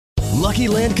Lucky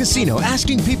Land Casino,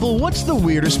 asking people, what's the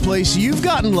weirdest place you've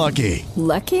gotten lucky?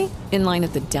 Lucky? In line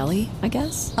at the deli, I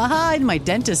guess? Aha, in my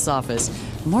dentist's office.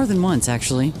 More than once,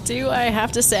 actually. Do I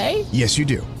have to say? Yes, you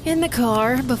do. In the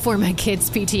car before my kids'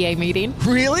 PTA meeting.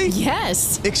 Really?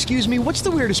 Yes. Excuse me, what's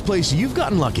the weirdest place you've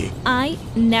gotten lucky? I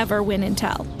never win and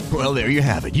tell. Well, there you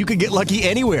have it. You can get lucky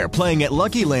anywhere, playing at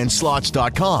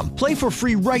LuckyLandSlots.com. Play for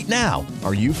free right now.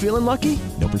 Are you feeling lucky?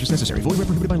 No purchase necessary. Void where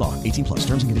prohibited by law. 18 plus.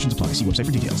 Terms and conditions apply. See website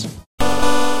for details.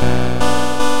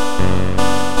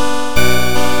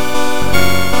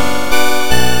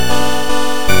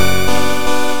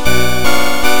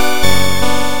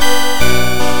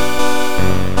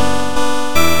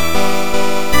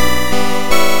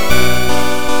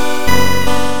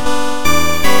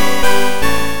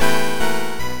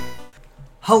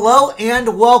 Hello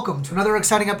and welcome to another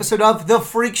exciting episode of The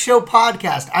Freak Show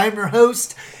Podcast. I am your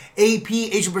host, AP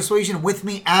Asian Persuasion. With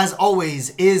me, as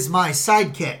always, is my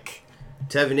sidekick.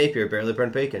 Tevin Napier, barely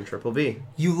burnt bacon, Triple B.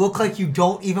 You look like you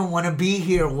don't even want to be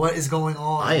here. What is going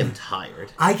on? I am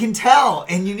tired. I can tell,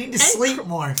 and you need to sleep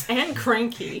more. And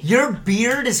cranky. Your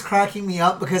beard is cracking me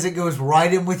up because it goes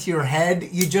right in with your head.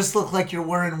 You just look like you're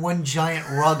wearing one giant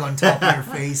rug on top of your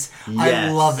face. Yes.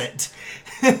 I love it.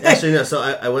 Actually, no. So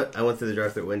I went through the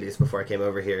drive-thru at Wendy's before I came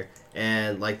over here,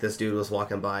 and like this dude was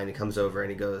walking by, and he comes over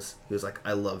and he was like,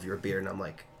 "I love your beard," and I'm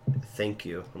like, "Thank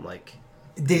you." I'm like,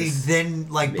 did he then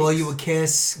blow you a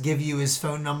kiss, give you his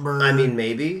phone number? I mean,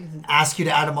 maybe. Ask you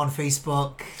to add him on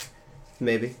Facebook.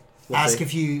 Maybe. Ask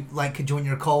if you could join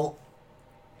your cult.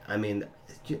 I mean,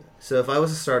 so if I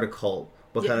was to start a cult,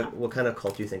 what kind of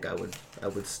cult do you think I would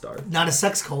start? Not a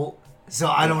sex cult, so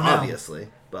I don't know. Obviously,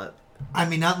 but. I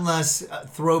mean, not unless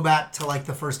throwback to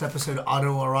the first episode,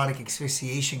 autoerotic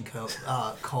asphyxiation cult.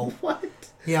 What?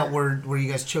 Yeah, where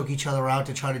you guys choke each other out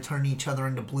to try to turn each other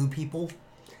into blue people.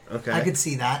 Okay. I could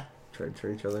see that. Try to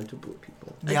turn each other into blue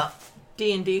people. Yeah.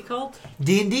 D&D cult?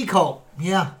 D&D cult.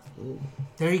 Yeah. Ooh.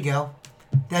 There you go.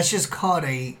 That's just called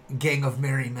a gang of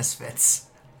merry misfits.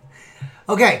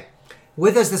 Okay.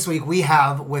 With us this week, we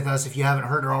have with us, if you haven't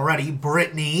heard her already,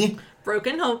 Brittany.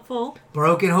 Broken hopeful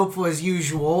as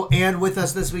usual. And with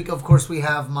us this week, of course, we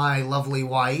have my lovely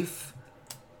wife.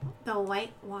 The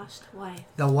whitewashed wife.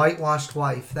 The whitewashed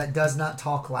wife that does not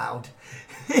talk loud.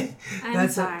 I'm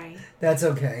sorry. That's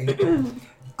okay.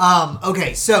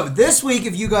 Okay, so this week,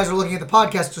 if you guys are looking at the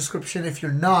podcast description, if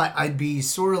you're not, I'd be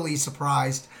sorely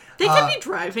surprised. They could be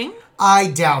driving.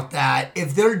 I doubt that.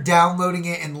 If they're downloading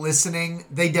it and listening,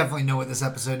 they definitely know what this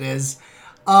episode is.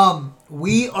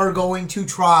 We are going to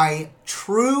try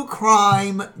True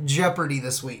Crime Jeopardy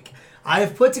this week. I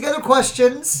have put together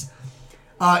questions.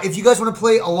 If you guys want to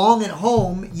play along at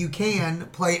home, you can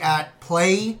play at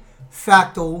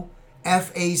playfactile,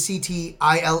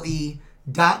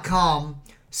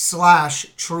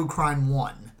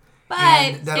 FACTILE.com/truecrime1.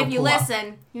 But if you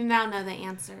listen, you now know the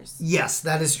answers. Yes,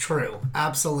 that is true.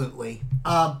 Absolutely.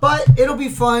 But it'll be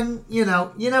fun. You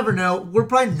never know. We're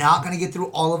probably not going to get through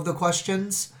all of the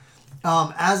questions.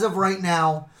 As of right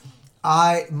now,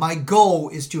 my goal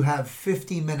is to have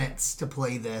 50 minutes to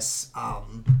play this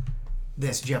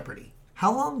Jeopardy.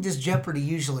 How long does Jeopardy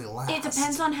usually last? It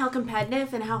depends on how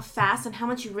competitive and how fast and how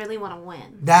much you really want to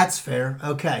win. That's fair.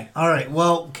 Okay. All right.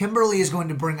 Well, Kimberly is going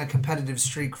to bring a competitive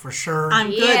streak for sure. I'm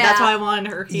good. That's why I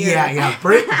wanted her here. Yeah.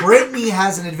 Brittany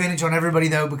has an advantage on everybody,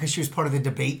 though, because she was part of the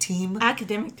debate team.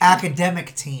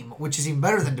 Academic team, which is even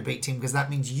better than debate team, because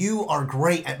that means you are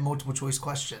great at multiple choice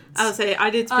questions. I would say I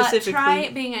did specifically.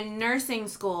 Try being a nursing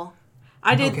school.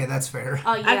 I did. Okay, that's fair.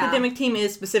 Oh, yeah. Academic team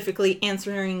is specifically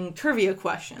answering trivia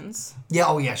questions. Yeah,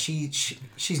 oh yeah, she's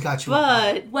got you.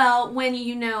 But well, when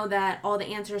you know that all the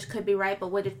answers could be right, but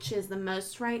which is the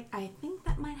most right, I think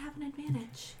that might have an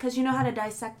advantage because you know how to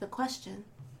dissect the question.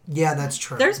 Yeah, that's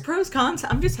true. There's pros, cons.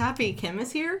 I'm just happy Kim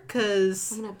is here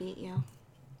because I'm gonna beat you.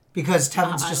 Because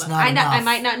Tevin's just not enough. I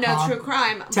might not know true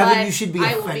crime, Tevin, but you should be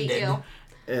I offended. will beat you.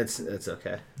 It's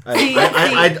okay.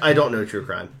 I don't know true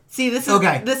crime. See, this is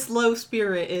okay. This low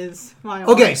spirit is my.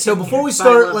 Okay, so before we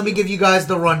start, let me give you guys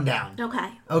the rundown. Okay.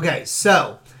 Okay,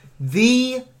 so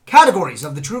the categories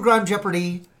of the True Crime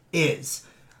Jeopardy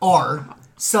are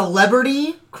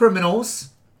celebrity criminals,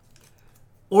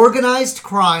 organized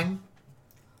crime,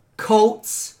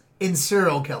 cults, and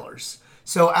serial killers.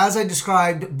 So as I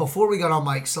described before we got on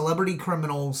mic, celebrity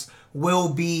criminals will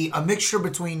be a mixture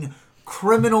between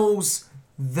criminals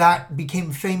that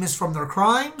became famous from their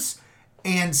crimes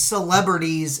and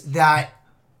celebrities that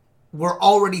were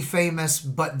already famous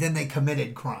but then they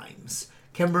committed crimes.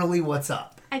 Kimberly, what's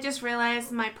up? I just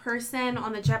realized my person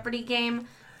on the Jeopardy game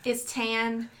is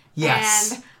tan.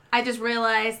 Yes. And I just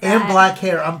realized that... And black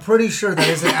hair. I'm pretty sure that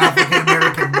is an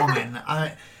African-American woman.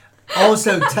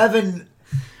 Also, Tevin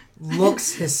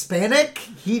looks Hispanic.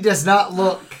 He does not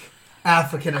look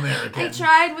African American. I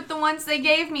tried with the ones they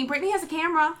gave me. Brittany has a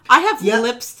camera. I have Yeah.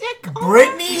 lipstick on.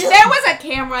 Brittany. There was a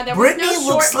camera. There Brittany was no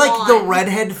looks short like the blonde.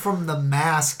 redhead from The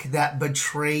Mask that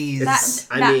betrays.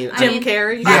 Jim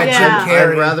Carrey. Yeah, Jim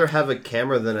Carrey. I'd rather have a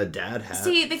camera than a dad hat.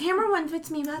 See, the camera one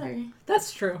fits me better.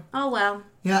 That's true. Oh, well.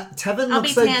 Yeah, Tevin I'll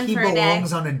looks be like tan he for a day.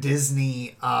 belongs on a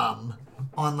Disney, on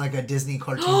like a Disney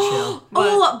cartoon show. Oh,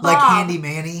 Bob. Like Handy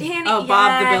Manny. Oh,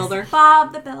 Bob the Builder.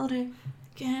 Bob the Builder.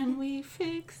 Can we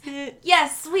fix it?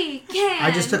 Yes, we can. I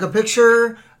just took a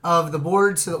picture of the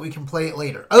board so that we can play it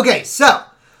later. Okay, so,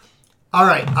 all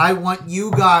right, I want you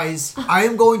guys.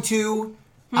 I'm going to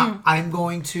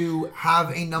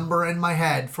have a number in my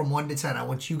head from 1 to 10. I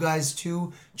want you guys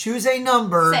to choose a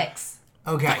number. 6.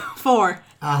 Okay. 4.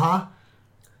 Uh-huh.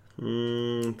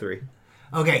 3.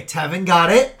 Okay, Tevin got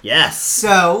it. Yes.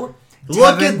 So,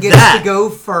 Look Tevin at gets that. to go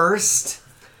first.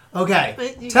 Okay,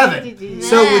 Tevin.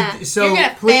 Nah. So You're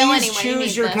gonna fail please anyway, you choose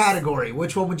need your this. category.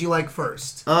 Which one would you like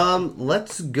first?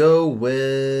 Let's go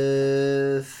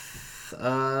with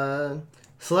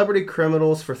celebrity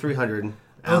criminals for 300.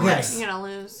 Okay. You're gonna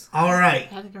lose. All right.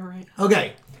 I think I'm right.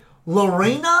 Okay.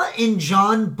 Lorena and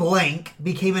John Blank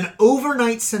became an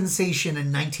overnight sensation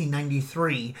in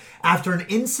 1993 after an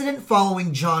incident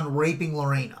following John raping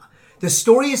Lorena. The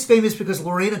story is famous because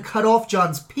Lorena cut off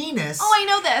John's penis Oh, I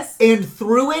know this. and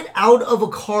threw it out of a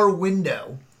car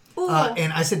window. Ooh.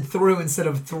 And I said through instead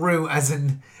of through as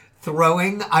in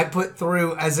throwing. I put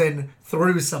through as in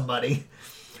through somebody.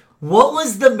 What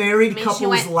was the married She couple's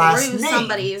went last through name?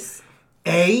 somebody's.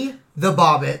 A. The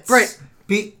Bobbits.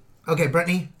 B. Okay,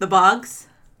 Brittany. The Boggs?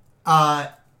 Uh,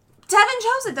 Tevin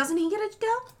chose it. Doesn't he get it to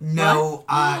go? no.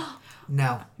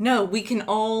 No. No, we can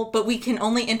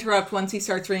only interrupt once he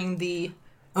starts reading the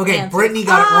Okay, answer. Brittany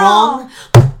got it Oh.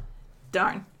 wrong.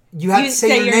 Darn. You have to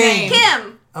say your name.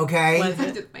 Kim. Okay. What is I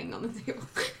it? just banged on the table.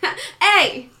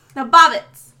 A. The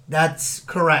Bobbits. That's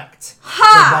correct.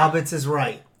 Ha! The Bobbits is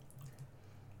right.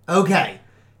 Okay.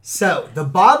 So, the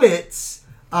Bobbits,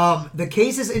 the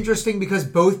case is interesting because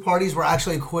both parties were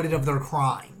actually acquitted of their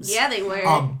crimes. Yeah, they were.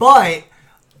 But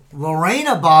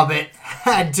Lorena Bobbitt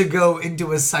had to go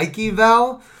into a psych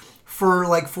eval for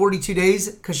like 42 days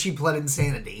because she pled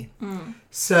insanity.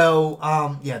 So,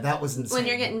 yeah, that was insane. When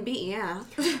you're getting beat, yeah.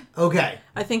 Okay.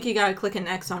 I think you gotta click an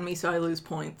X on me so I lose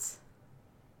points.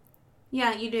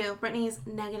 Yeah, you do. Brittany's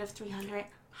negative 300.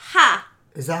 Ha!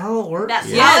 Is that how it works? That's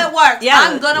Yeah. how it works. Yeah.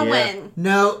 I'm gonna Yeah. win.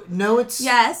 No, it's...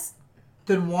 Yes.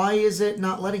 Then why is it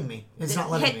not letting me? It's not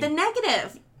letting Hit the me.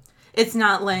 negative. It's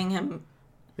not letting him.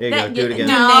 There you go. Do it again.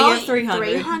 No. Negative 300.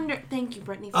 300. Thank you,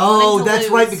 Brittany. for Oh, wanting to that's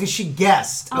lose. right, because she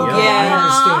guessed. Okay, Yeah.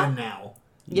 I understand now.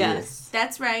 Yes.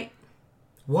 That's right.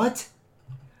 What?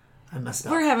 I messed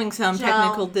up. We're having some Joe.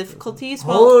 technical difficulties.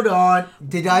 Well, Hold on.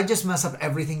 Did I just mess up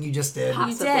everything you just did?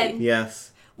 You did.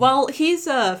 Yes. while he's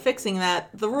fixing that,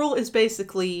 the rule is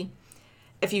basically,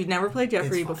 if you've never played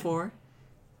Jeopardy It's fine. before,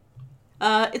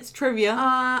 it's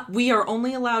trivia. We are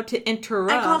only allowed to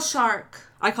interrupt. I call Shark.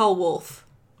 I call Wolf.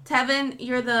 Tevin,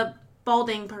 you're the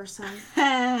balding person.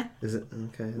 Is it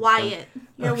okay? that's Wyatt.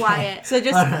 You're Okay. Wyatt. So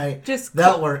just, All right. just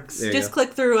That works. There you just go.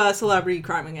 click through Celebrity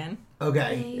Crime again.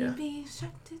 Okay. Baby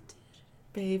Shark.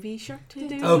 Baby shark to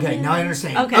do. Okay, now I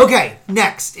understand. Okay. Okay,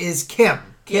 next is Kim.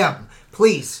 Kim,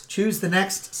 please choose the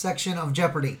next section of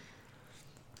Jeopardy.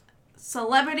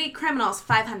 Celebrity criminals,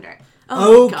 500.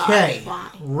 Oh my Okay, gosh, why?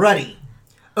 ready.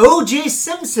 O.J.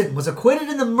 Simpson was acquitted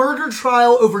in the murder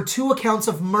trial over 2 accounts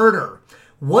of murder.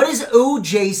 What does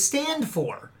O.J. stand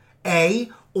for? A.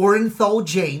 Orenthal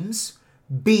James.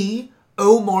 B.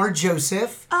 Omar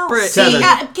Joseph. Oh, Britt. C.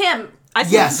 Tevin. Kim. I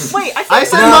said, Yes. Wait, I I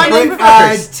said said mine But, went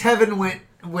first. Tevin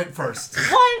went first.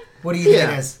 what? What do you think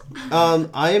Yeah. it is?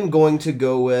 I am going to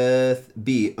go with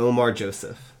B. Omar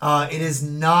Joseph. It is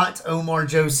not Omar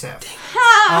Joseph.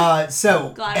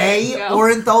 So, Glad I A. didn't go.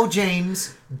 Orenthal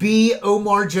James, B.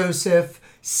 Omar Joseph,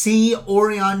 C.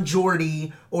 Orion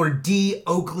Jordy, or D.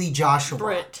 Oakley Joshua.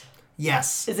 Britt.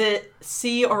 Yes. Is it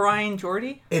C. Orion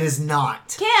Jordy? It is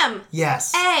not. Kim.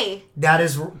 Yes. A. That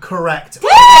is correct.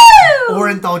 Woo!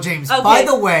 Orenthal James. Okay. By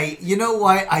the way, you know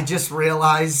what? I just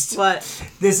realized. What?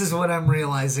 This is what I'm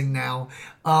realizing now.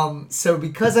 So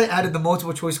because I added the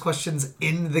multiple choice questions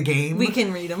in the game, We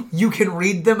can read them. you can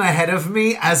read them ahead of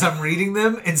me as I'm reading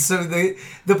them, and so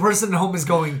the person at home is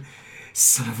going,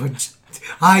 son of a...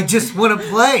 I just want to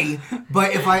play.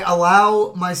 But if I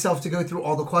allow myself to go through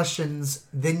all the questions,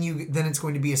 then it's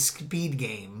going to be a speed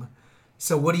game.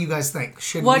 So what do you guys think?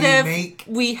 Should What we if make...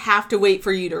 we have to wait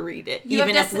for you to read it? You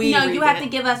even have if to, we no, read you have it? to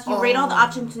give us, you rate all the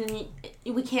options and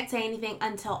we can't say anything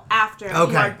until after you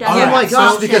Okay. are done. All Oh right. my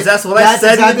gosh, So because that's what I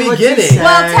said exactly in the what you beginning. said.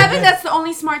 Well, Tevin, that's the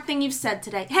only smart thing you've said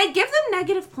today. Hey, give them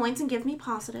negative points and give me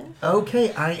positive.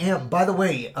 Okay, I am. By the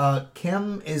way,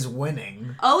 Kim is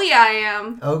winning. Oh, yeah, I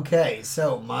am. Okay,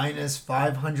 so minus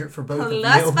 500 for both of you.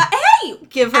 Plus hey!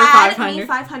 Give her Add 500. me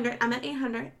 500. I'm at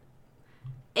 800.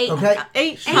 Okay. 800.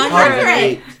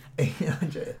 800.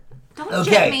 800. Don't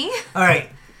Okay. get me. All right.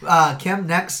 Kim,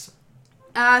 next.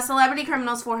 Celebrity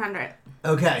criminals 400.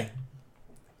 Okay.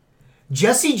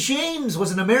 Jesse James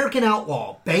was an American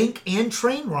outlaw, bank and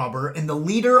train robber, and the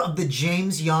leader of the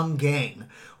James Young Gang.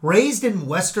 Raised in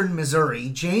western Missouri,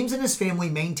 James and his family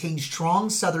maintained strong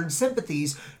Southern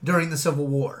sympathies during the Civil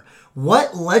War.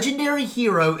 What legendary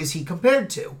hero is he compared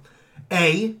to?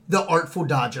 A. The Artful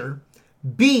Dodger,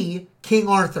 B. King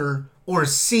Arthur, or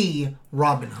C.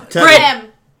 Robin Hood? Tevin. Him.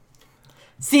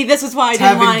 See, this is why I Tevin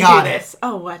didn't want to got do it. this.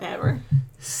 Oh, whatever.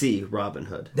 C. Robin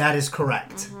Hood. That is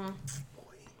correct.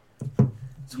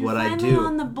 It's what You're I finally do.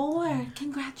 on the board.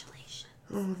 Congratulations.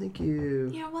 Oh, thank you.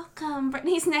 You're welcome.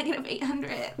 Brittany's negative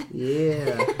 800.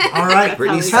 Yeah. All right,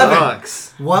 Brittany Tevin,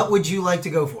 sucks. what would you like to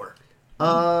go for?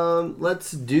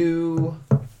 Let's do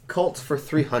cults for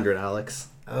 300, Alex.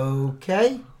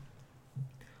 Okay.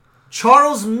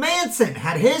 Charles Manson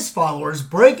had his followers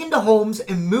break into homes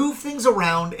and move things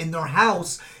around in their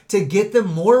house to get them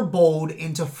more bold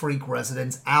and to freak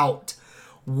residents out.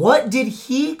 What did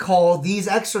he call these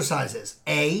exercises?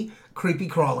 A. Creepy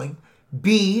crawling.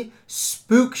 B.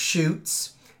 Spook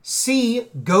shoots. C.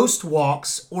 Ghost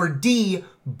walks. Or D.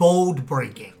 Bold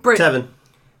breaking. Tevin.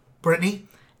 Brittany?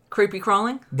 Creepy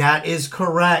crawling? That is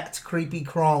correct. Creepy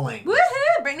crawling.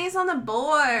 Woohoo! Brittany's on the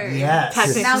board. Yes.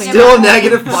 Technically. Now Still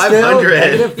negative 500. Still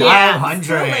negative Yeah, 500.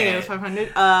 still negative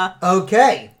 500.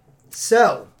 Okay.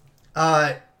 So,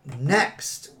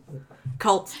 next.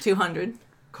 Cults 200.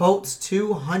 Colts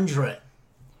 200.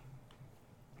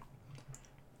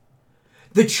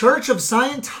 The Church of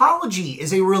Scientology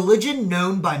is a religion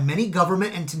known by many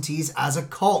government entities as a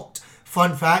cult.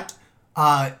 Fun fact,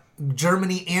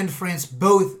 Germany and France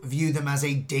both view them as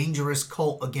a dangerous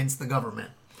cult against the government.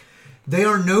 They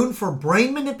are known for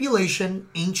brain manipulation,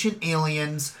 ancient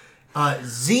aliens,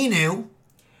 Xenu,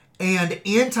 and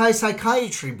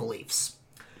anti-psychiatry beliefs.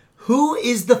 Who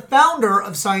is the founder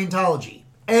of Scientology?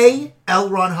 A. L.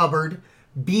 Ron Hubbard,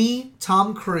 B.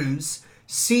 Tom Cruise,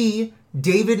 C.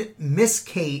 David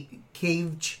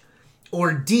Miscavige,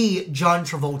 or D. John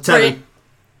Travolta? Tevin.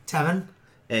 Tevin?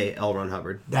 A. L. Ron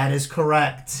Hubbard. That is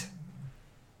correct.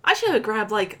 I should have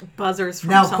grabbed like buzzers from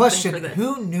Now, something question, for this.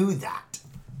 who knew that?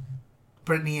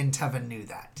 Brittany and Tevin knew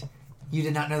that. You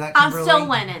did not know that, I'm Kimberly? still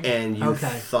winning. And you Okay.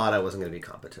 thought I wasn't going to be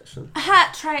competition.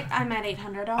 Ha, try. I'm at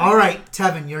 800. All right,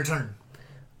 Tevin, your turn.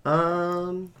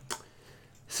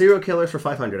 Serial killers for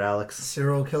 500, Alex.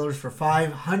 Serial killers for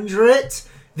 500.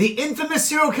 The infamous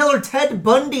serial killer Ted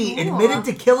Bundy admitted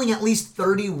to killing at least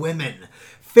 30 women.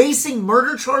 Facing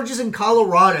murder charges in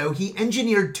Colorado, he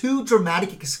engineered 2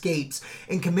 dramatic escapes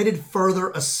and committed further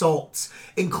assaults,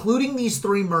 including these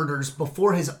 3 murders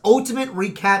before his ultimate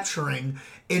recapturing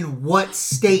in what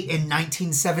state in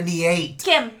 1978?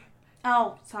 Kim.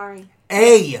 Oh, sorry.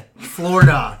 A.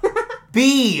 Florida.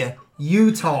 B.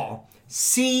 Utah.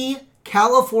 C.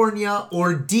 California.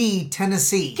 Or D.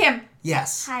 Tennessee? Kim.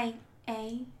 Yes. Hi.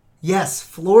 A. Yes,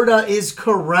 Florida is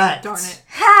correct. Darn it.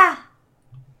 Ha!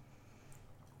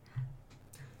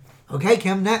 Okay,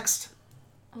 Kim, next.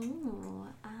 Ooh.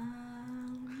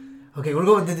 Okay, we're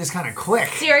going to do this kind of quick.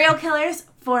 Serial killers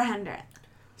 400.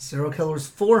 Serial killers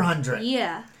 400.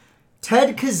 Yeah.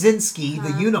 Ted Kaczynski, the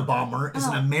Unabomber, is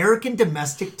an American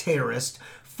domestic terrorist,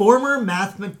 former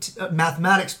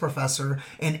mathematics professor,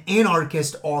 and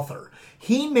anarchist author.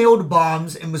 He mailed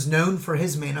bombs and was known for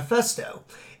his manifesto.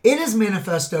 In his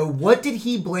manifesto, what did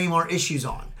he blame our issues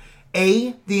on?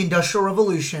 A. The Industrial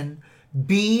Revolution.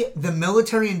 B. The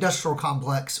military-industrial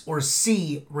complex. Or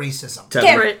C. Racism?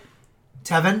 Tevin.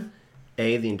 Tevin?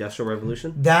 A. The Industrial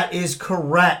Revolution. That is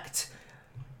correct.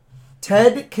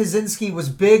 Ted Kaczynski was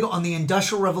big on the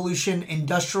Industrial Revolution,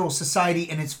 industrial society,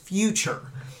 and its future.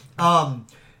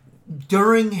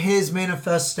 During his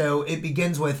manifesto, it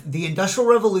begins with, the Industrial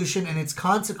Revolution and its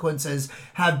consequences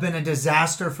have been a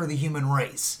disaster for the human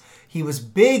race. He was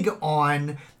big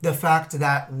on the fact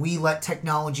that we let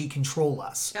technology control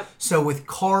us. Yep. So with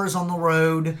cars on the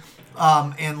road,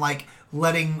 and like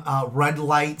letting red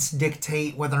lights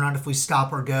dictate whether or not if we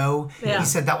stop or go, he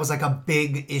said that was like a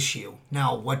big issue.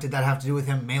 Now, what did that have to do with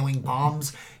him mailing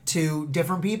bombs to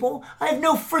different people? I have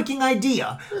no freaking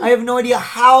idea. I have no idea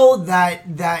how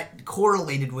that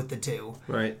correlated with the two.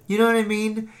 Right. You know what I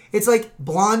mean? It's like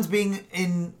blondes being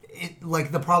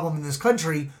like the problem in this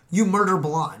country, you murder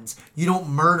blondes. You don't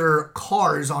murder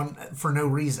cars for no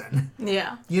reason.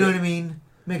 Yeah. You know what I mean?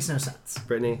 Makes no sense.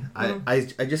 Brittany,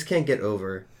 I just can't get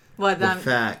over the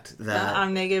fact that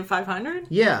I'm negative 500?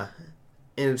 Yeah.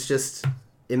 And it's just,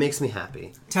 it makes me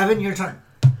happy. Tevin, your turn.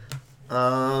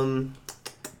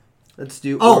 Let's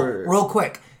do... real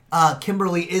quick.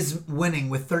 Kimberly is winning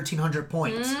with 1,300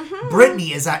 points.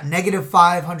 Brittany is at negative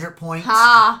 500 points.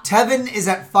 Tevin is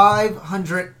at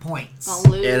 500 points.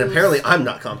 And apparently I'm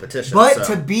not competition. But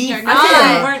to be fair... I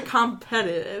thought you weren't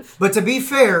competitive. But to be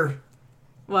fair...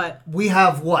 What? We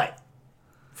have what?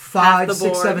 5,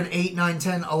 6, 7, 8, 9,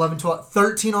 10, 11, 12,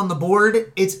 13 on the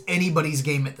board. It's anybody's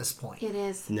game at this point. It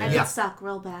is. No. I could suck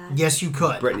real bad. Yes, you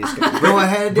could. Brittany's Go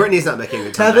ahead. Brittany's not making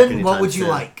the comeback Tevin, what would you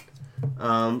like?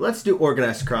 Let's do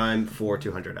organized crime for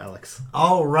 200, Alex.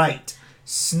 All right.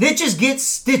 Snitches get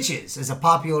stitches is a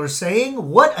popular saying.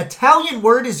 What Italian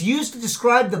word is used to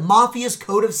describe the mafia's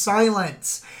code of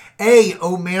silence? A.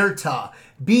 Omerta.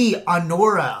 B.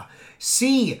 Onora.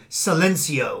 C.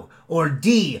 Silencio. Or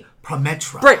D.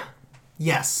 Prometra. Brit.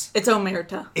 Yes. It's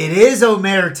Omerta. It is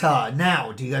Omerta.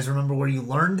 Now, do you guys remember where you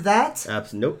learned that?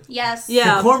 Nope. Yes.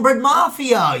 Yeah. The Cornbread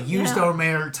Mafia used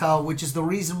Omerta, which is the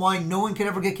reason why no one could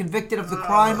ever get convicted of the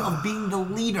crime of being the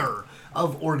leader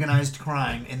of organized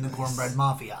crime in the Cornbread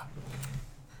Mafia.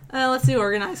 Let's do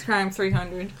organized crime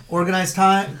 300. Organized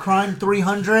crime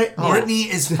 300. Brittany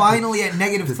is finally at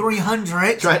negative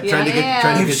 300. Trying to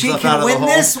get If she stuff out can of the win hole.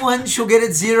 this one, she'll get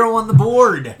it 0 on the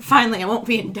board. Finally, I won't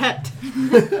be in debt.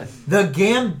 The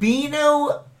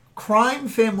Gambino crime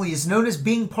family is known as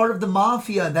being part of the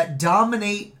mafia that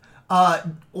dominate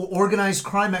organized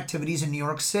crime activities in New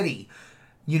York City,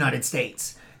 United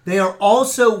States. They are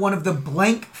also one of the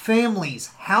blank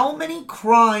families. How many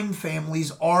crime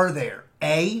families are there?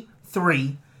 A,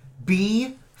 3,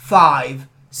 B, 5,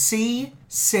 C,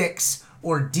 6,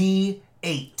 or D,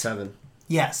 8? 7.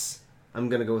 Yes. I'm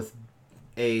going to go with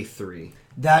A3.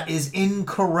 That is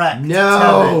incorrect.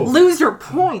 No! Loser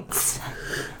points.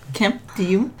 Kim, do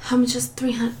you? How much is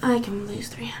 300? I can lose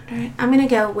 300. I'm going to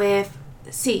go with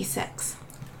C6.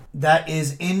 That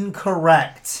is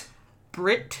incorrect.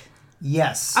 Brit?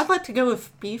 Yes. I'd like to go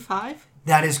with B5.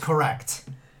 That is correct.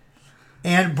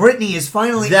 And Brittany is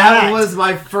finally That at was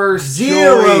my first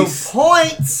 0 choice.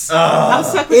 points. I'm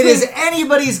stuck It between, is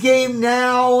anybody's game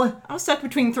now. I was stuck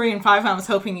between 3 and 5. I was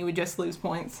hoping you would just lose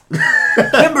points.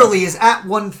 Kimberly is at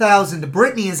 1,000.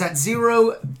 Brittany is at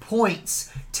 0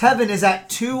 points. Tevin is at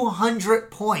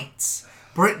 200 points.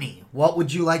 Brittany, what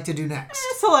would you like to do next?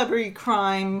 Celebrity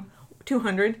crime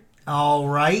 200. All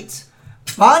right.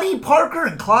 Bonnie Parker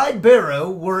and Clyde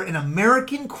Barrow were an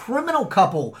American criminal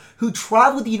couple who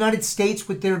traveled the United States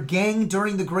with their gang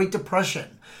during the Great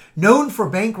Depression. Known for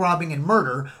bank robbing and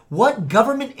murder, what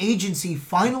government agency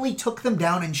finally took them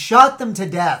down and shot them to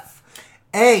death?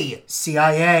 A.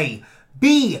 CIA.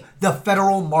 B. The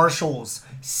Federal Marshals.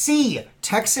 C.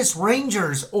 Texas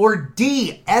Rangers. Or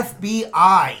D.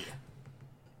 FBI.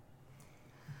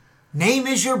 Name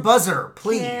is your buzzer,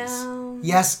 please. Kim.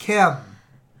 Yes, Kim.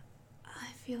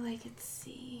 I feel like it's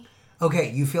C.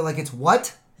 Okay, you feel like it's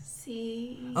what?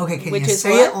 C. Okay, can Which you is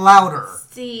say what? it louder?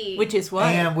 C. Which is what?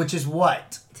 And which is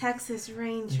what? Texas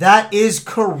Rangers. That is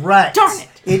correct. Darn it.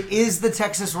 It is the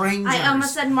Texas Rangers. I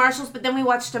almost said Marshals, but then we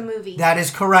watched a movie. That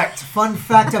is correct. Fun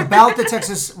fact about the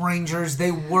Texas Rangers,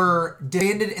 they were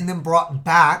disbanded and then brought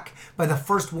back by the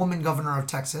first woman governor of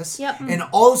Texas. Yep. And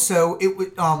also,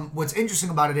 what's interesting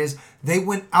about it is they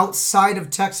went outside of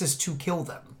Texas to kill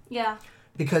them. Yeah.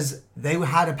 Because they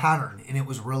had a pattern, and it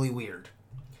was really weird.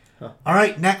 Huh. All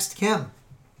right, next, Kim.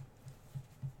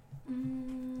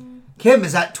 Kim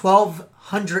is at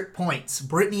 1,200 points.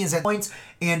 Brittany is at points,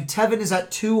 and Tevin is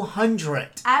at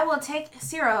 200. I will take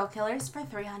serial killers for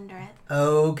 300.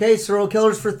 Okay, serial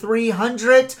killers for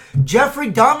 300. Jeffrey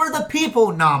Dahmer, the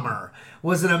People Nommer,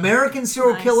 was an American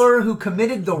serial killer who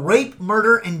committed the rape,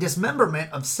 murder, and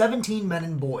dismemberment of 17 men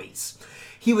and boys.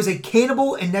 He was a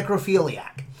cannibal and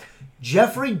necrophiliac.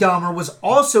 Jeffrey Dahmer was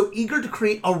also eager to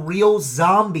create a real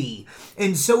zombie,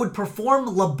 and so would perform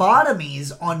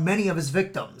lobotomies on many of his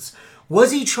victims.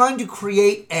 Was he trying to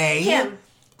create a... Kim.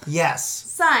 Yes.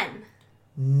 Son.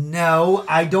 No,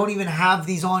 I don't even have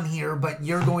these on here, but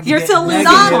you're going to You're get still losing.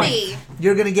 negative. Zombie.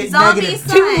 You're going to get Zombie negative.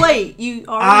 son. Too late. You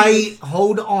already...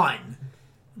 Hold on.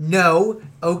 No.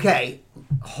 Okay.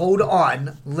 Hold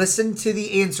on. Listen to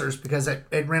the answers because it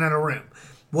ran out of room.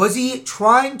 Was he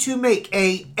trying to make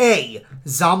a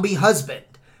zombie husband,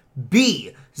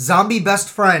 B, zombie best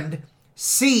friend,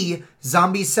 C,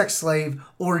 zombie sex slave,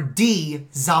 or D,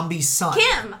 zombie son?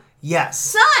 Kim.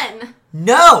 Yes. Son.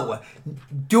 No.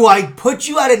 Do I put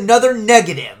you at another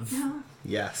negative?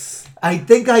 Yes. I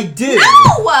think I do.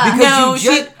 No!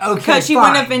 Because she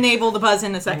wouldn't have been able to buzz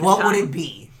in a second What time. would it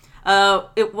be?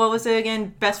 What was it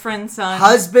again? Best friend's son.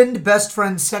 Husband, best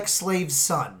friend, sex slave,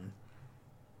 son.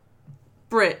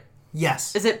 Brit.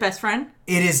 Yes. Is it best friend?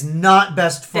 It is not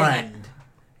best Dang friend.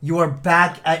 You are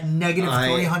back at negative I-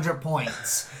 300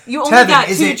 points. You only got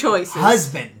is two it choices.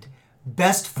 Husband,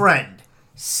 best friend,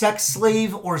 sex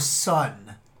slave, or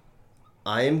son?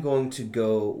 I am going to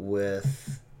go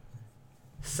with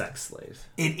sex slave.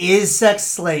 It is sex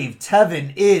slave.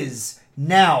 Tevin is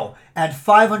now at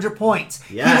 500 points.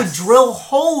 Yes. He would drill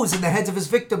holes in the heads of his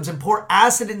victims and pour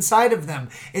acid inside of them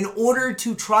in order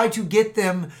to try to get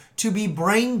them to be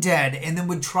brain dead, and then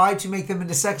would try to make them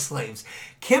into sex slaves.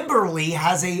 Kimberly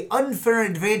has a unfair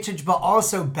advantage but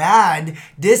also bad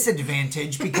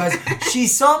disadvantage because she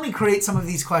saw me create some of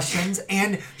these questions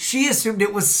and she assumed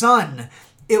it was son.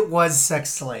 It was sex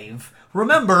slave.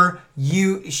 Remember,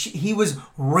 he was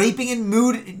raping and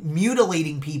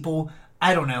mutilating people.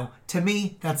 I don't know. To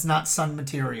me, that's not son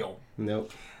material.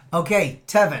 Nope. Okay,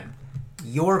 Tevin,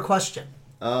 your question.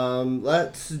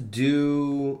 Let's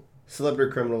do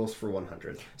celebrity criminals for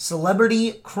 100.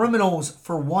 Celebrity criminals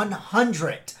for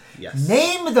 100. Yes.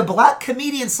 Name the black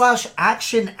comedian /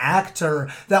 action actor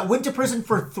that went to prison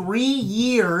for 3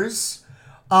 years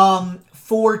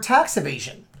for tax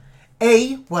evasion.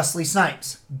 A. Wesley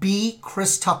Snipes. B.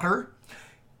 Chris Tucker.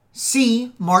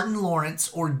 C. Martin Lawrence.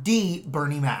 Or D.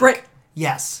 Bernie Mac. Brit.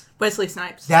 Yes. Wesley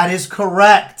Snipes. That is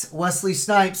correct. Wesley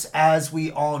Snipes, as we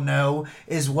all know,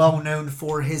 is well known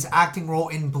for his acting role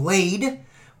in Blade,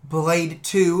 Blade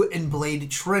 2, and Blade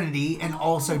Trinity, and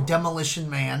also Demolition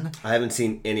Man. I haven't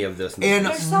seen any of those movies. And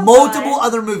so multiple good.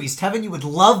 other movies. Tevin, you would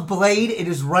love Blade. It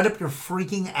is right up your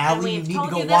freaking alley. You we've need to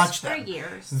told go you this watch for them.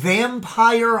 years.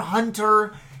 Vampire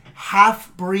Hunter,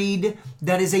 Half-Breed,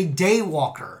 that is a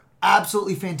Daywalker.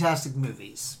 Absolutely fantastic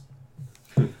movies.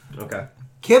 Okay.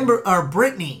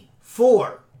 Brittany,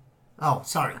 4. Oh,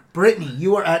 sorry. Brittany,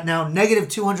 you are at now negative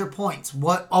 200 points.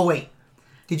 What? Oh, wait.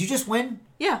 Did you just win?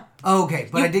 Yeah. Oh, okay,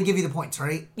 but I did give you the points,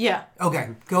 right? Yeah. Okay,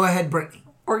 go ahead, Brittany.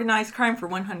 Organized crime for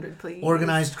 100, please.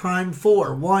 Organized crime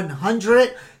for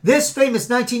 100. This famous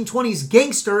 1920s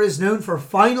gangster is known for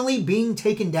finally being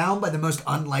taken down by the most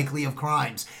unlikely of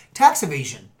crimes. Tax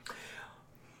evasion.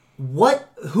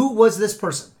 Who was this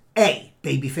person? A.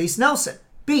 Babyface Nelson.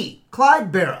 B.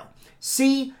 Clyde Barrow.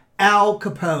 C. Al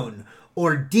Capone.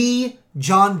 Or D.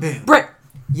 John Boone. Brit.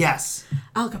 Yes.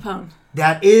 Al Capone.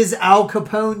 That is Al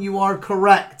Capone. You are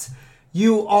correct.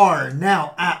 You are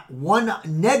now at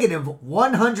negative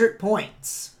 100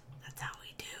 points. That's how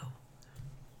we do.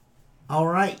 All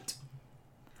right.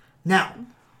 Now,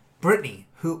 Brittany,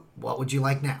 what would you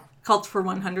like now? Cults for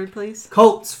 100, please.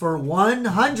 Colts for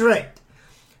 100.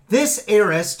 This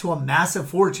heiress to a massive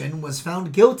fortune was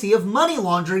found guilty of money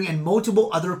laundering and multiple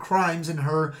other crimes in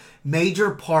her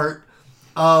major part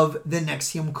of the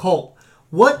NXIVM cult.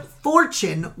 What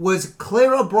fortune was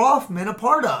Clara Brofman a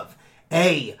part of?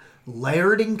 A.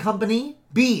 Laird and Company.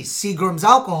 B. Seagram's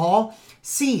Alcohol.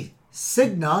 C.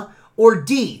 Cigna. Or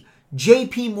D.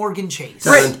 J.P. Morgan Chase.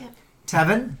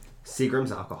 Tevin?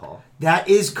 Seagram's Alcohol. That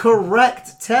is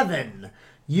correct, Tevin.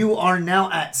 You are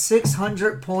now at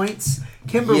 600 points.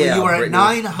 Kimberly, you are Brittany.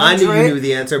 at 900. I knew you knew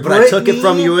the answer, but I took it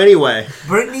from you anyway.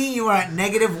 Brittany, you are at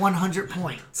negative 100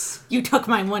 points. You took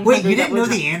mine 100. Wait, you didn't know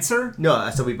the answer? No,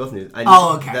 so we both knew. I knew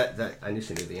Oh, okay. I knew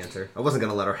she knew the answer. I wasn't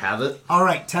going to let her have it. All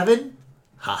right, Tevin?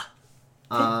 Ha.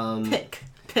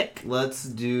 Pick. Let's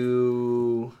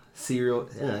do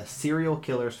serial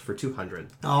killers for 200.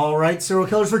 All right, serial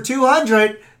killers for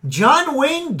 200. John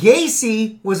Wayne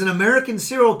Gacy was an American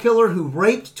serial killer who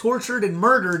raped, tortured, and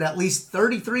murdered at least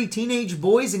 33 teenage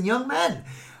boys and young men.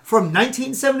 From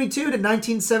 1972 to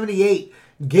 1978,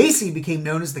 Gacy became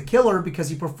known as the killer because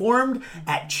he performed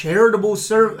at charitable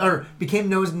became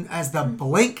known as the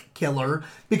blank killer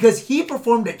because he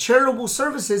performed at charitable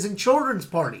services and children's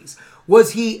parties.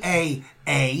 Was he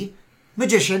A,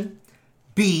 magician,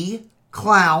 B,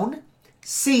 clown,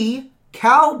 C,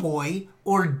 cowboy,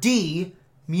 or D,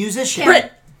 musician?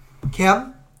 Brit.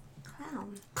 Kim?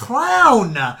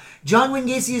 Clown. John Wayne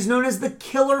Gacy is known as the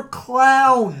killer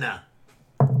clown.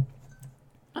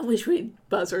 I wish we had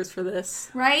buzzers for this.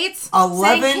 Right?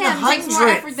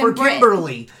 1,100 for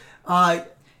Kimberly.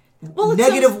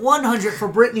 Negative 100 for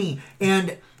Brittany.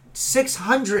 And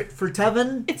 600 for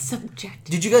Tevin. It's subjective.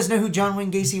 Did you guys know who John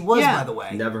Wayne Gacy was, by the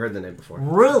way? Never heard the name before.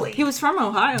 Really? He was from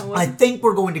Ohio, I wasn't think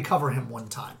we're going to cover him one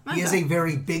time. He is Okay. a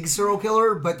very big serial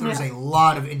killer, but there's a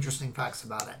lot of interesting facts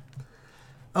about it.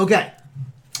 Okay.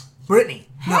 Brittany.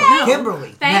 No,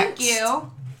 Kimberly. Thank next.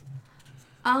 you.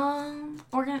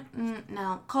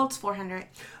 No, Colts 400.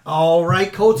 All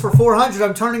right, Colts for 400.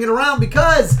 I'm turning it around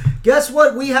because guess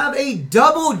what? We have a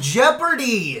double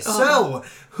Jeopardy. So,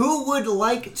 who would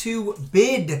like to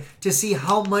bid to see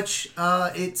how much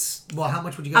how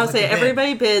much would you guys I'll like say to bid?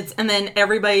 everybody bids, and then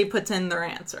everybody puts in their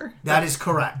answer. That is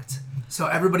correct. So,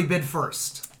 everybody bid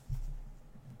first.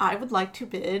 I would like to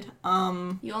bid.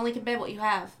 You only can bid what you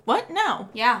have. What? No.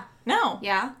 Yeah. No.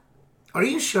 Yeah. Are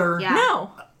you sure? Yeah.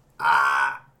 No.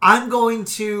 I'm going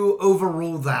to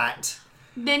overrule that.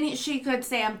 Then she could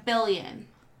say a billion.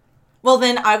 Well,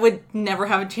 then I would never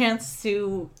have a chance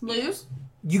to Lose?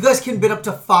 You guys can bid up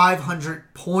to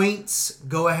 500 points.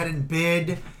 Go ahead and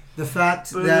bid. The fact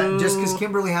that just because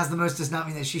Kimberly has the most does not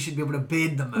mean that she should be able to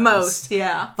bid the most. most.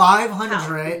 Yeah.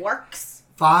 500. Works.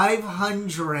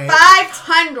 500.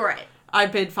 500. I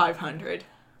bid 500.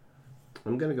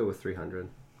 I'm going to go with 300.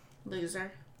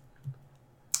 Loser.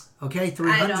 Okay,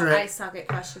 300. I suck at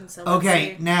questions, so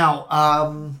Okay, now,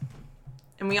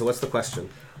 And we So what's the question?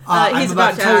 I'm he's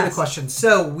about about to to tell you the ask. question.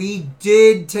 So we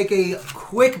did take a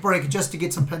quick break just to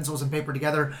get some pencils and paper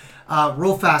together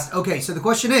real fast. Okay, so the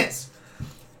question is,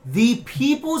 the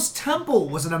People's Temple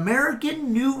was an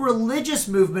American new religious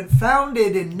movement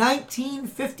founded in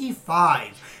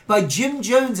 1955 by Jim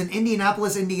Jones in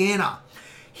Indianapolis, Indiana.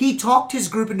 He talked his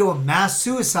group into a mass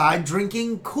suicide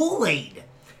drinking Kool-Aid.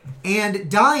 And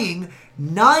dying,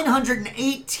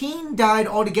 918 died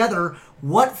altogether.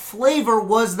 What flavor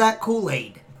was that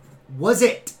Kool-Aid? Was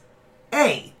it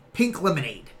A, pink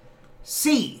lemonade,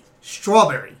 C,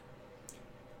 strawberry,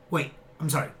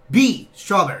 B,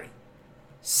 strawberry,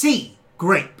 C,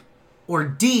 grape, or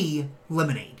D,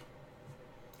 lemonade?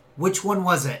 Which one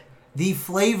was it? The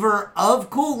flavor of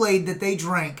Kool-Aid that they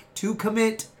drank to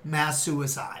commit mass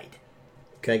suicide.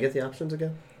 Can I get the options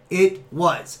again? It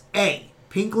was A,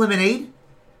 pink lemonade,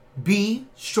 B,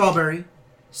 strawberry,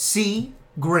 C,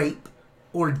 grape,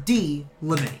 or D,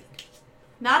 lemonade.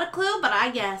 Not a clue, but I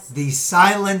guess. The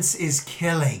silence is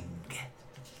killing.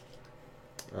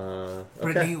 Okay.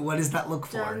 Brittany, what does that look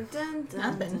for? Dun, dun, dun,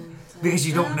 Nothing. dun, dun, Because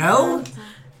you don't know?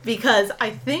 Because I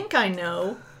think I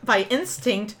know by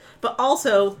instinct, but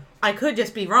also I could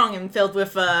just be wrong and filled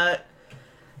with,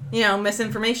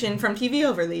 misinformation from TV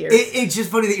over the years. It's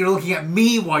just funny that you're looking at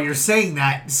me while you're saying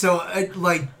that. So,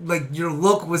 like your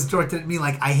look was directed at me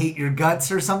like I hate your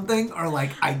guts or something, or like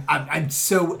I'm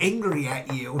so angry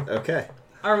at you. Okay.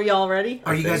 Are we all ready?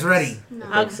 Are you guys ready?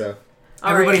 I think so.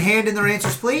 All Everybody, right. hand in their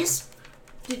answers, please.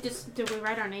 Did we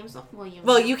write our names?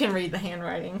 Well, you can read the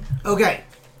handwriting. Okay.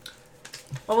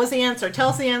 What was the answer? Tell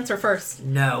us the answer first.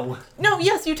 No. No,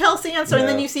 yes, you tell us the answer, and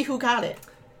then No. you see who got it.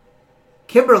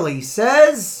 Kimberly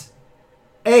says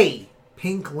A,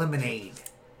 pink lemonade.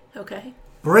 Okay.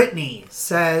 Brittany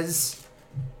says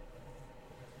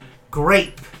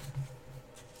grape.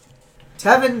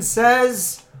 Tevin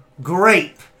says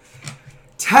grape.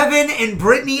 Tevin and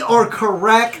Brittany are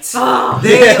correct.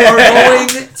 They are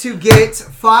going to get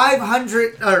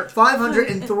 500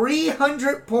 and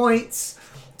 300 points.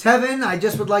 Tevin, I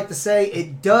just would like to say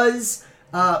it does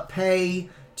pay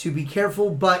to be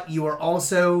careful, but you are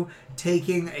also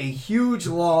taking a huge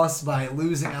loss by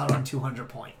losing out on 200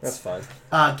 points. That's fine.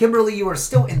 Kimberly, you are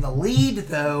still in the lead,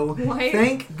 though. Wait.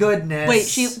 Thank goodness. Wait,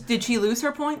 did she lose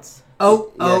her points?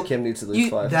 Yeah, Kim needs to lose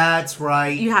 5. That's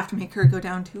right. You have to make her go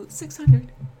down to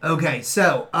 600. Okay,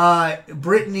 so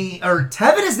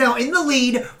Tevin is now in the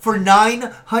lead for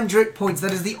 900 points.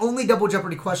 That is the only double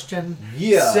Jeopardy question.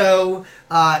 Yeah. So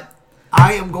I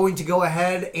am going to go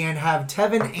ahead and have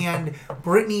Tevin and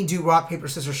Brittany do rock, paper,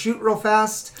 scissors, shoot real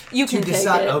fast. You can take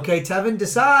decide. it. Okay, Tevin,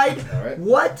 decide All right.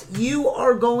 what you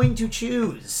are going to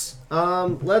choose.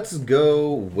 Let's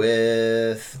go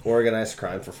with organized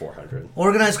crime for 400.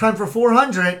 Organized crime for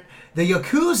 400. The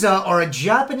Yakuza are a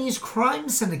Japanese crime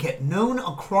syndicate known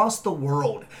across the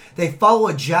world. They follow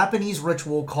a Japanese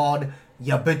ritual called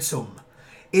Yabutsum.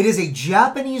 It is a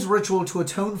Japanese ritual to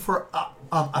atone for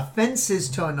offenses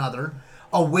to another,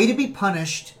 a way to be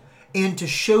punished, and to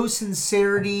show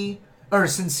sincere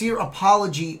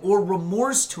apology or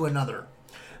remorse to another.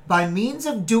 By means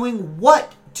of doing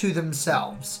what to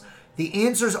themselves? The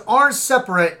answers are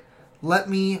separate. Let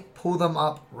me pull them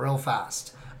up real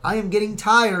fast. I am getting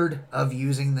tired of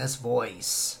using this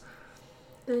voice.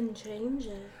 Then change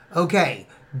it. Okay,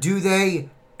 do they,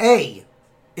 A,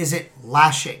 is it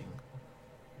lashing?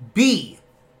 B,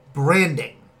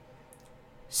 branding?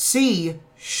 C,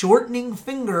 shortening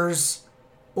fingers?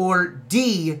 Or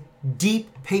D,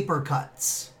 deep paper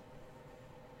cuts?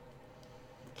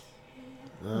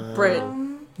 Britt,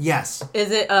 Yes,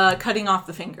 is it cutting off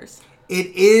the fingers? it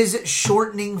is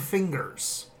shortening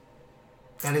fingers.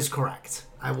 That is correct.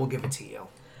 I will give it to you.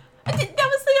 That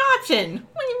was the option.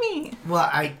 What do you mean? Well,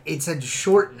 it said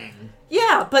shortening.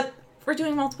 Yeah, but we're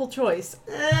doing multiple choice.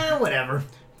 Whatever.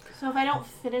 So if I don't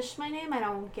finish my name, I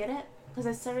don't get it? Because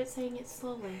I started saying it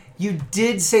slowly. You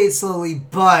did say it slowly,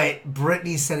 but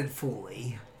Brittany said it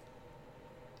fully.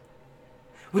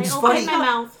 Which is funny. I opened my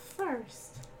mouth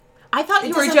first. I thought you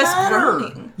were doesn't just matter.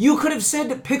 groaning. You could have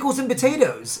said pickles and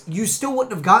potatoes. You still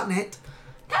wouldn't have gotten it.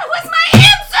 That was my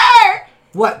answer!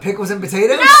 What, pickles and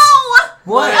potatoes? No!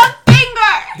 What? A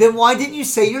finger! Then why didn't you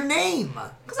say your name?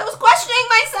 Because I was questioning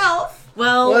myself.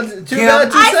 Well, Too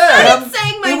bad, too I sad. started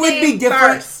saying my It would name be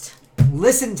different. first.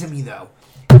 Listen to me, though.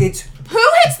 It's Who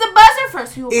hits the buzzer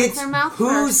first? Who opens their mouth who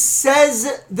first?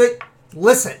 says that.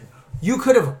 Listen, you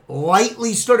could have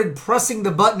lightly started pressing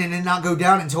the button and it not go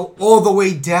down until all the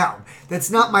way down. That's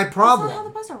not my That's problem. not how the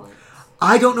buzzer works.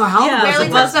 I don't know how Yeah, the Barely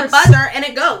buzzer touch works. the buzzer and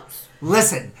it goes.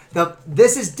 Listen,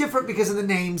 this is different because of the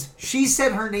names. She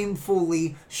said her name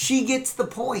fully. She gets the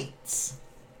points.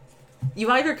 you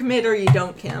either commit or you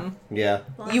don't, Kim. Yeah.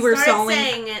 Well, You were I started stalling.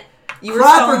 saying it. You were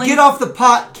Crap or stalling. get off the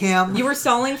pot, Kim. You were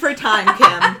stalling for time,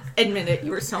 Kim. Admit it.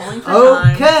 You were stalling for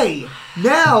time. Okay,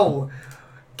 now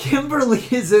Kimberly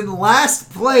is in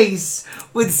last place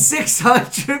with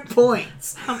 600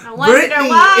 points. I wonder Brittany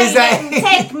why is you at- didn't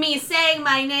take me saying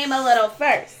my name a little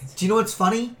first. Do you know what's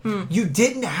funny? You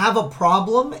didn't have a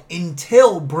problem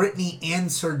until Brittany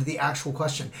answered the actual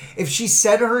question. If she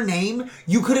said her name,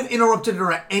 you could have interrupted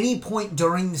her at any point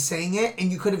during saying it,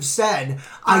 and you could have said,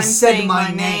 I said saying my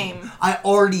my name. name. I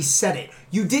already said it.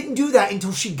 You didn't do that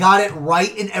until she got it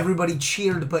right and everybody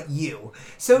cheered but you.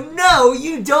 So no,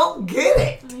 you don't get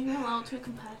it. Are you a little too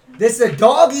competitive? This is a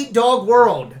dog-eat-dog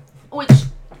world. Which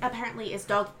apparently is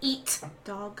dog eat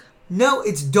dog. No,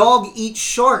 it's dog eat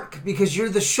shark because you're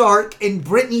the shark and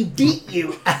Brittany beat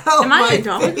you out Am I my a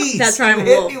dog? face. That's right, I'm You a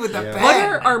hit wolf. me with a Yeah. pen. What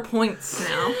are our points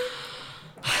now?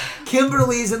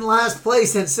 Kimberly's in last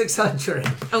place at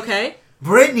 600. Okay.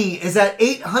 Brittany is at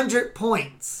 800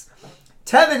 points.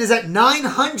 Tevin is at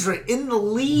 900 in the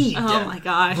lead. Oh my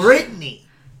gosh. Brittany,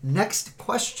 next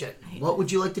question. What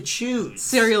would you like to choose?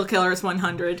 Serial killers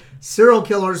 100. Serial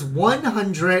killers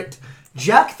 100.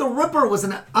 Jack the Ripper was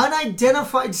an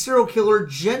unidentified serial killer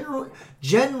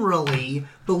generally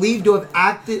believed to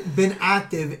have been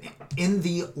active in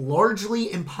the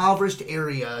largely impoverished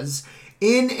areas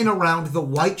in and around the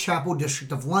Whitechapel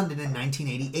district of London in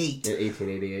 1988. In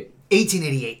 1888.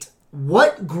 1888.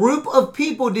 What group of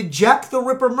people did Jack the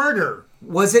Ripper murder?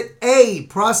 Was it A,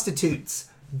 prostitutes,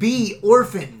 B,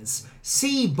 orphans,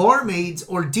 C, barmaids,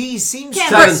 or D,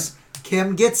 seamstresses?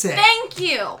 Kim gets it. Thank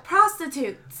you.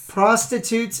 Prostitutes.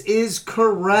 Prostitutes is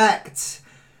correct.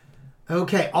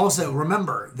 Okay, also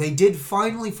remember, they did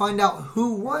finally find out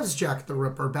who was Jack the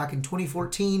Ripper back in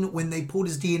 2014 when they pulled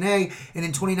his DNA, and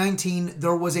in 2019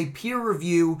 there was a peer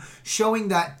review showing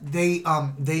that they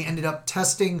ended up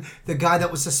testing the guy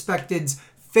that was suspected's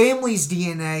family's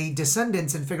DNA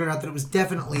descendants and figured out that it was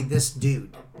definitely this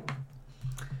dude.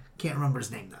 Can't remember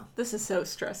his name though. This is so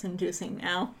stress-inducing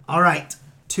now. All right,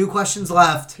 2 questions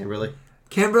left. Kimberly.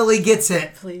 Kimberly gets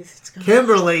it. Please, it's going.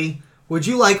 Kimberly, would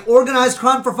you like organized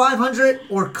crime for 500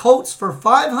 or cults for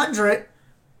 500?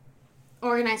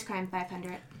 Organized crime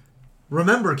 500.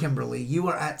 Remember, Kimberly, you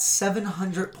are at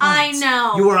 700 points. I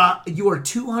know. You are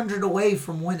 200 away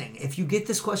from winning. If you get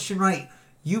this question right,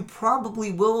 you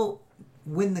probably will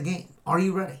win the game. Are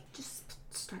you ready? Just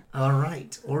start. All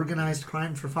right. Organized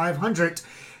crime for 500.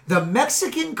 The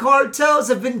Mexican cartels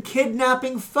have been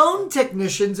kidnapping phone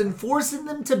technicians and forcing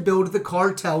them to build the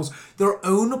cartels their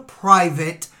own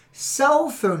private cell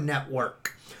phone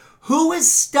network. Who is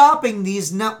stopping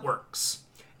these networks?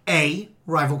 A,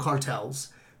 rival cartels.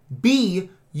 B,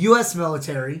 U.S.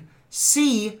 military.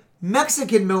 C,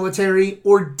 Mexican military.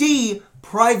 Or D,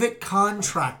 private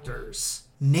contractors.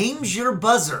 Name's your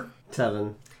buzzer.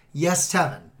 Tevin. Yes,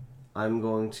 Tevin. I'm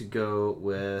going to go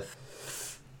with...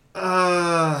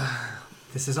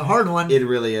 This is a hard one. It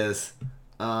really is.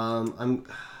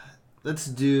 Let's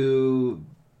do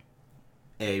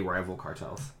A, rival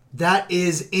cartels. That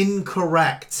is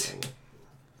incorrect.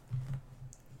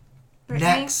 Brittany?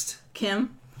 Next.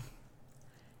 Kim?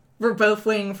 We're both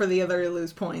waiting for the other to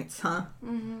lose points, huh?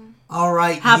 All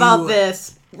right. How about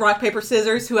this? Rock, paper,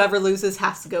 scissors. Whoever loses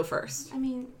has to go first. I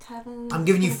mean, Tevin. I'm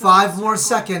giving you gonna go 5 in a more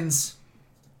circle. seconds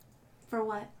For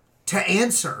what? to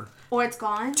answer. Or it's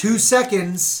gone? 2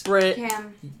 seconds. Brit.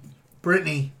 Kim.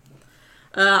 Brittany.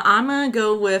 I'm going to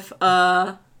go with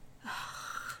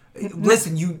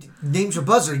Listen, you named your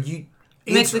buzzer. You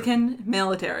answer. Mexican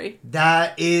military.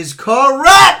 That is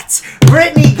correct.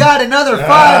 Brittany got another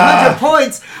 500 points.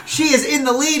 points. She is in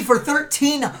the lead for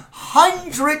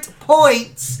 1,300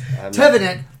 points. Tevin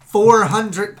at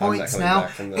 400 points now.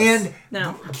 And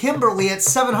Kimberly at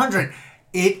 700.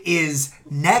 It is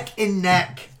neck and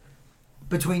neck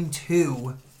between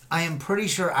two. I am pretty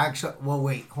sure actually... Well,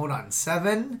 wait. Hold on.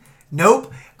 7?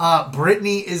 Nope.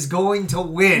 Brittany is going to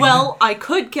win. Well, I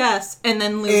could guess and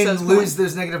then lose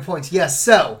those negative points. Yes.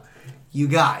 So, you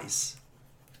guys,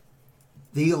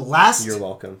 you're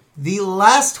welcome. The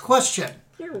last question.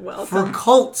 You're welcome. For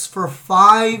Colts for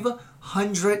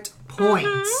 500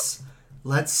 points.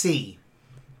 Let's see.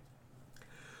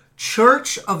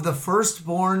 Church of the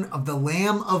Firstborn of the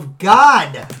Lamb of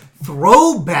God.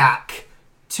 Throwback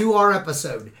to our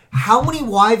episode. How many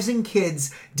wives and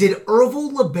kids did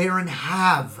Ervil LeBaron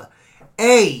have?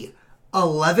 A,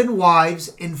 11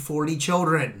 wives and 40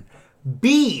 children.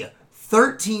 B,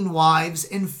 13 wives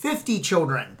and 50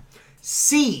 children.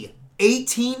 C,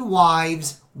 18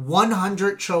 wives,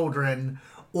 100 children.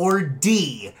 Or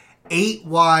D, 8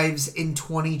 wives and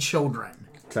 20 children.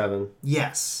 7.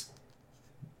 Yes.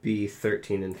 B,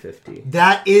 13 and 50.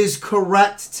 That is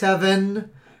correct, Tevin.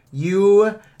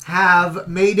 You have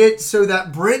made it so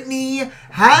that Brittany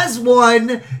has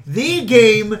won the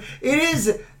game. It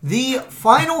is the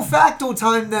final factal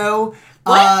time, though,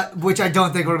 which I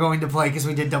don't think we're going to play because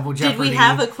we did double Jeopardy. Did we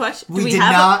have a question? We did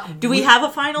not. Do we have a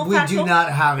final factal? We do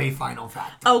not have a final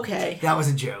factal. Okay. That was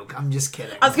a joke. I'm just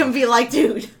kidding. I was going to be like,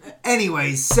 dude.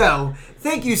 Anyways, so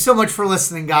thank you so much for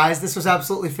listening, guys. This was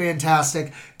absolutely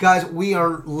fantastic. Guys, we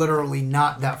are literally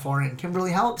not that far in.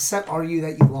 Kimberly, how upset are you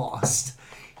that you lost?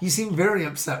 You seem very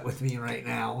upset with me right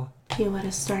now. If you would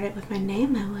have started with my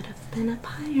name, I would have been up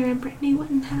higher and Brittany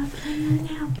wouldn't have been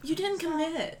now. You didn't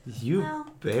commit. You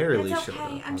barely should have. It's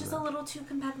okay. I'm just a little too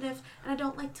competitive and I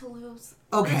don't like to lose.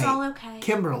 Okay. It's all okay.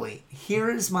 Kimberly,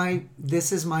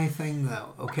 this is my thing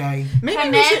though, okay? Maybe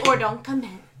commit or don't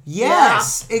commit.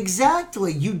 Yes,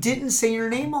 exactly. You didn't say your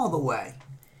name all the way.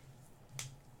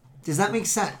 Does that make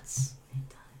sense? It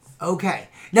does. Okay.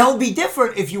 Now, it would be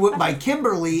different if you went by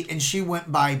Kimberly and she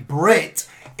went by Britt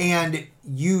and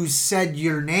you said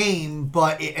your name,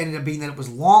 but it ended up being that it was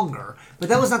longer. But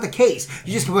that was not the case.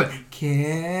 You just put Kim.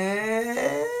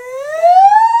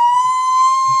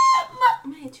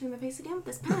 I'm going to hit you in the face again with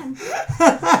this pen.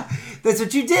 That's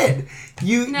what you did.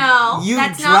 You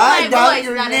that's dragged not my out voice.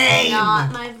 your That name. is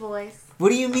not my voice. What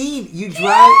do you mean? You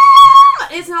dragged...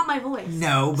 It's not my voice.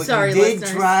 No, but Sorry, you did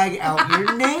listeners. drag out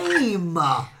your name.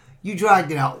 You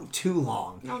dragged it out too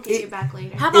long. I'll get you back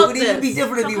later. How It about would even be this?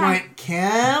 different if It's you okay. went,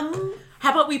 Kim.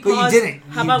 How about we But you pause? didn't.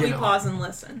 How You about we didn't. pause and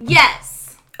listen?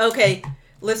 Yes. Okay,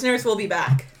 listeners, we'll be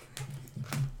back.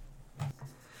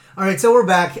 All right, so we're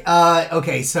back.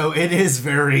 Okay, so it is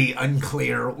very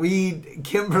unclear.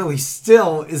 Kimberly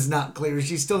still is not clear.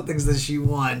 She still thinks that she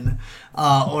won,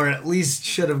 or at least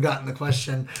should have gotten the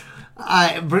question.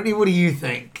 Brittany, what do you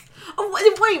think? Oh,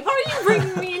 wait, why are you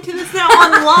bringing me into this now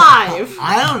on live?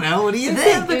 I don't know. What do you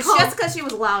think? It's just because she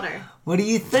was louder. What do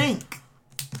you think?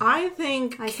 I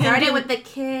think I started with the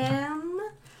Kim,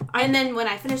 and then when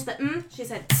I finished the she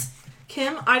said,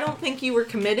 Kim, I don't think you were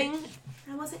committing.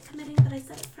 I wasn't committing, but I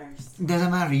said it first. Doesn't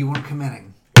matter. You weren't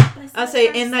committing. I'll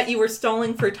say in that you were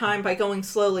stalling for time by going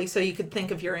slowly so you could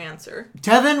think of your answer.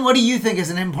 Tevin, what do you think as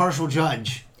an impartial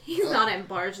judge? He's not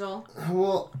impartial.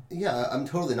 Well, yeah, I'm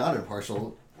totally not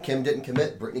impartial. Kim didn't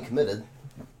commit. Brittany committed.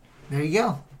 There you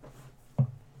go.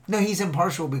 No, he's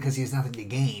impartial because he has nothing to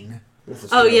gain.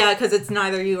 Oh, yeah, because it's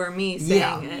neither you or me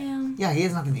saying it. Yeah, he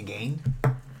has nothing to gain.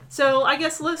 So I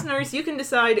guess listeners, you can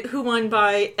decide who won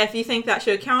by, if you think that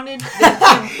should have counted,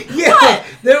 then Kim. Yeah, What?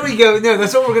 there we go. No,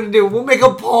 that's what we're going to do. We'll make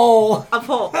a poll. A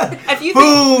poll. If you think,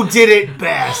 Who did it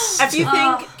best? if you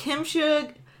think Kim should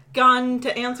have gone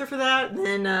to answer for that,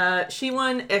 then she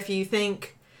won. If you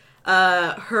think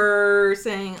her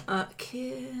saying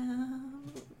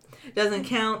Kim doesn't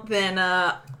count, then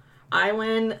I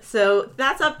win. So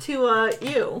that's up to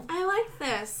you. I like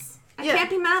this. I Yeah. can't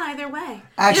be mad either way.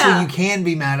 Actually, Yeah. you can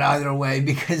be mad either way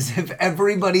because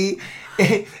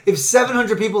if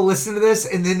 700 people listen to this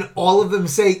and then all of them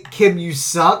say, Kim, you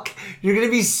suck, you're going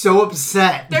to be so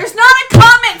upset. There's not a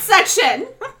comment section.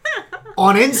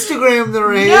 On Instagram,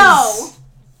 there is. No.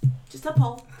 Just a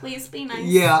poll. Please be nice.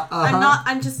 Yeah,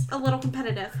 I'm just a little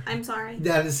competitive. I'm sorry.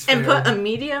 That is fair. And put a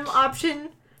medium option.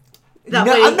 No,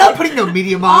 That way, I'm not putting no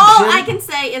medium All option. I can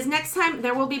say is next time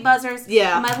there will be buzzers.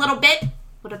 Yeah. My little bit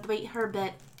would have beat her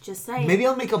bit. Just saying. Maybe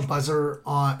I'll make a buzzer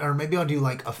on, or maybe I'll do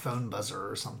like a phone buzzer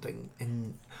or something.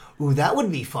 Ooh, that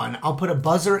would be fun. I'll put a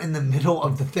buzzer in the middle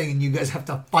of the thing, and you guys have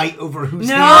to fight over whose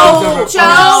hand is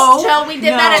over. Joe, we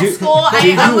did that at school. Do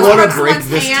you want to break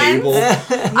this table?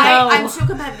 I'm too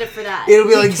competitive for that. It'll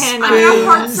be like I'm gonna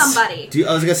hurt somebody.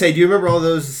 I was gonna say, do you remember all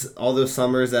those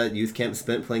summers that youth camp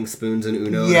spent playing spoons and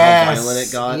Uno? Yes. And how violent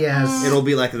it got? Yes. It'll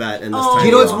be like that in this. Do Tiny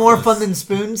you know what's more office. fun than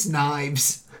spoons?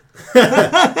 Knives.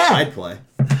 I'd play.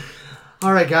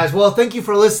 All right, guys. Well, thank you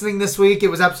for listening this week. It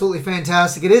was absolutely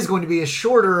fantastic. It is going to be a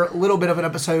shorter little bit of an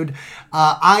episode.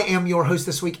 I am your host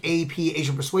this week, AP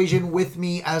Asian Persuasion. With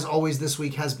me, as always, this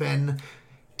week has been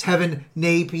Tevin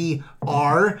Napi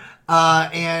R.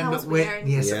 That was weird.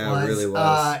 Yes, Yeah, it was. it really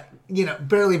was.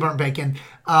 Barely burnt bacon.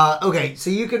 Okay,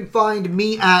 so you can find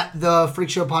me at the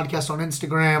Freak Show Podcast on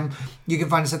Instagram. You can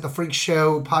find us at the Freak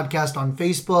Show Podcast on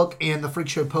Facebook and the Freak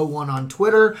Show Po1 on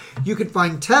Twitter. You can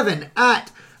find Tevin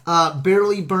at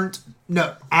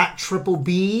Triple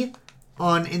B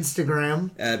on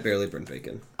Instagram. At Barely Burnt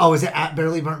Bacon. Oh, is it at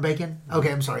Barely Burnt Bacon?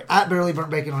 Okay, I'm sorry. At Barely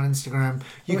Burnt Bacon on Instagram.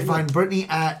 You can find Brittany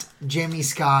at Jamie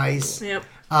Skies. Yep.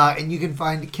 And you can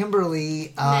find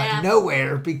Kimberly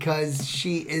nowhere because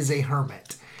she is a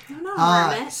hermit. I'm not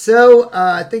a hermit. So,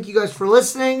 thank you guys for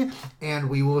listening, and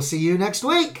we will see you next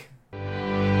week.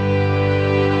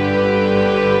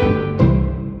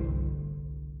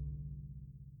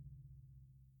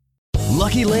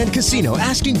 Lucky Land Casino,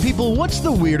 asking people, what's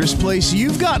the weirdest place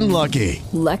you've gotten lucky?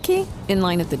 Lucky? In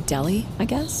line at the deli, I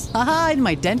guess? Aha, in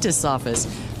my dentist's office.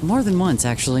 More than once,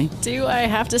 actually. Do I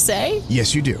have to say?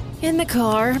 Yes, you do. In the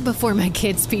car before my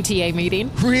kids' PTA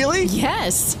meeting. Really?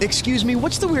 Yes. Excuse me,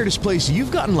 what's the weirdest place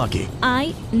you've gotten lucky?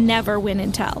 I never win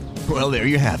and tell. Well, there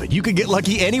you have it. You can get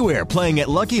lucky anywhere, playing at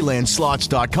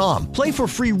LuckyLandSlots.com. Play for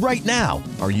free right now.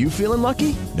 Are you feeling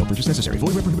lucky? No purchase necessary.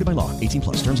 Void where prohibited by law. 18+.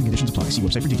 Terms and conditions apply. See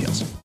website for details.